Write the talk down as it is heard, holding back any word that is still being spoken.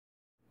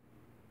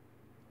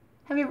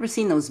Have you ever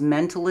seen those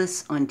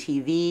mentalists on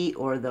TV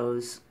or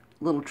those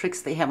little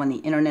tricks they have on the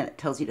internet that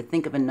tells you to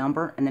think of a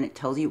number and then it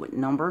tells you what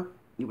number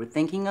you were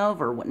thinking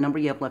of or what number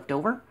you have left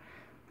over?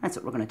 That's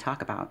what we're going to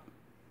talk about.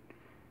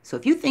 So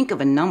if you think of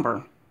a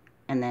number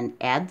and then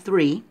add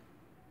 3,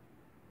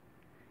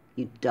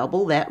 you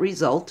double that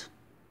result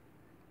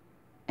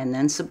and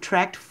then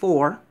subtract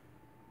 4,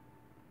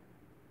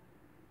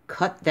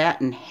 cut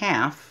that in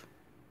half,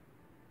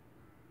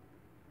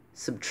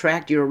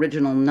 subtract your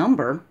original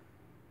number,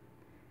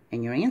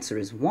 and your answer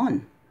is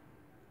 1.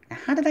 Now,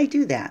 how did I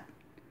do that?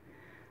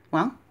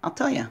 Well, I'll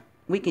tell you.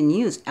 We can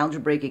use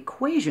algebraic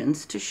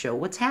equations to show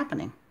what's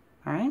happening.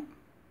 All right?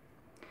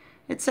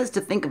 It says to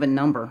think of a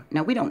number.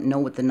 Now, we don't know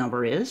what the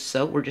number is,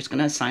 so we're just going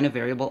to assign a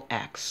variable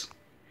x.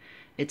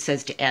 It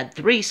says to add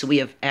 3, so we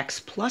have x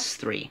plus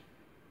 3.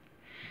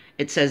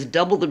 It says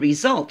double the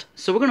result,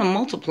 so we're going to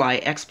multiply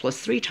x plus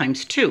 3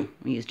 times 2.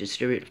 We use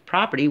distributive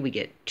property, we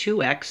get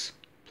 2x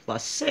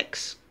plus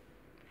 6.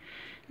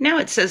 Now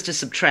it says to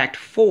subtract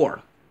 4.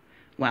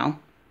 Well,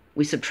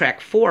 we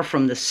subtract 4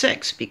 from the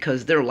 6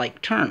 because they're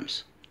like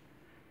terms.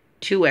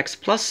 2x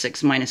plus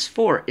 6 minus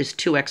 4 is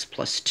 2x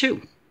plus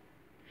 2.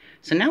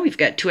 So now we've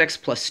got 2x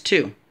plus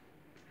 2.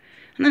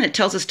 And then it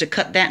tells us to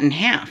cut that in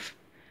half.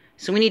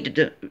 So we need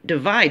to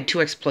divide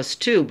 2x plus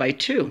 2 by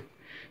 2.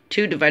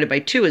 2 divided by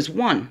 2 is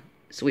 1.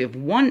 So we have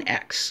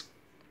 1x.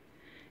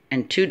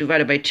 And 2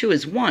 divided by 2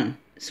 is 1.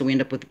 So we end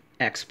up with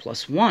x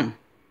plus 1.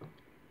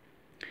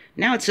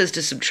 Now it says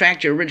to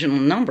subtract your original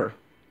number.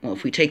 Well,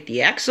 if we take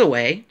the x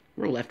away,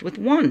 we're left with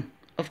 1.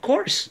 Of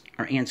course,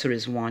 our answer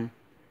is 1.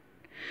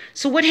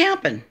 So what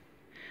happened?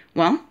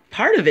 Well,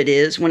 part of it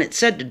is when it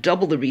said to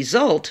double the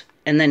result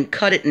and then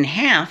cut it in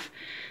half,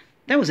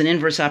 that was an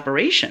inverse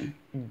operation.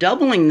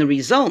 Doubling the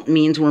result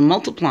means we're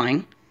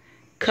multiplying.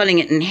 Cutting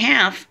it in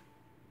half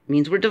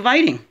means we're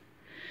dividing.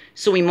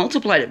 So we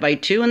multiplied it by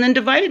 2 and then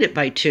divided it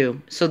by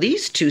 2. So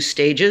these two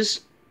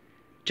stages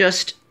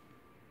just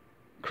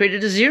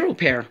created a 0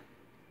 pair.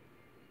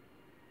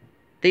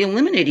 They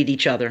eliminated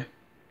each other.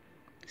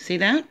 See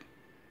that?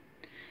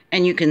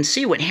 And you can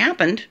see what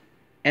happened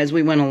as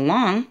we went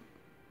along.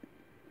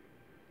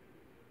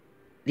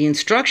 The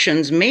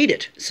instructions made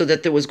it so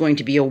that there was going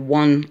to be a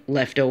 1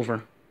 left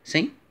over.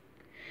 See?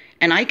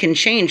 And I can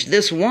change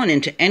this 1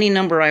 into any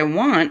number I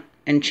want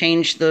and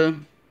change the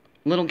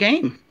little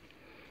game.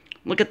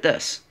 Look at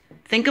this.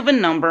 Think of a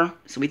number,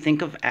 so we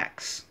think of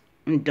x,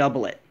 and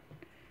double it.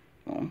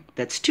 Well,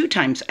 that's 2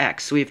 times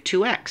x, so we have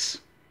 2x.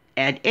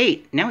 Add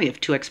 8, now we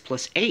have 2x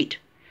plus 8.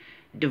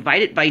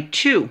 Divide it by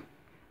 2.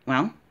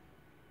 Well,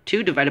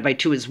 2 divided by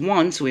 2 is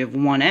 1, so we have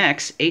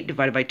 1x. 8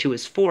 divided by 2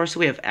 is 4, so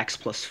we have x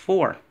plus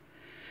 4.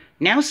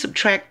 Now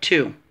subtract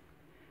 2.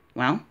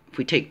 Well, if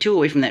we take 2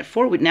 away from that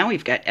 4, now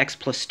we've got x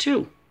plus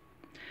 2.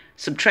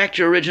 Subtract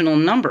your original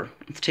number.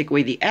 Let's take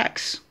away the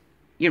x.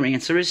 Your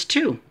answer is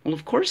 2. Well,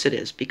 of course it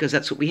is, because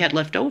that's what we had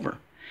left over.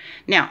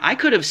 Now, I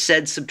could have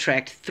said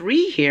subtract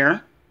 3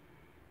 here,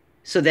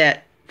 so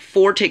that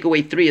 4 take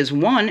away 3 is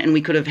 1, and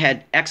we could have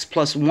had x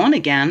plus 1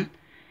 again,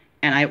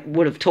 and I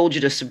would have told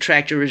you to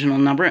subtract your original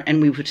number,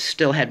 and we would have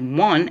still had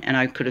 1, and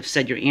I could have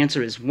said your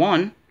answer is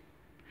 1.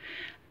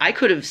 I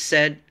could have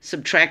said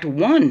subtract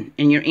 1,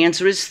 and your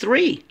answer is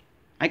 3.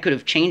 I could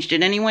have changed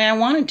it any way I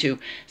wanted to.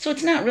 So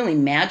it's not really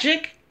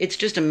magic. It's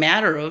just a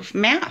matter of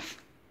math.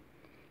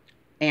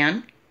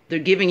 And they're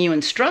giving you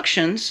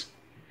instructions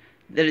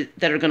that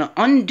are going to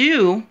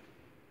undo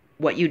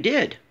what you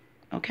did.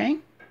 Okay?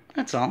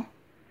 That's all.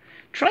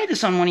 Try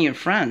this on one of your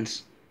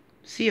friends.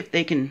 See if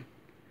they can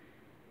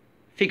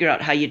figure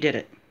out how you did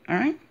it. All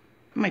right?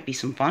 It might be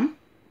some fun.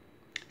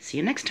 See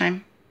you next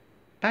time.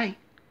 Bye.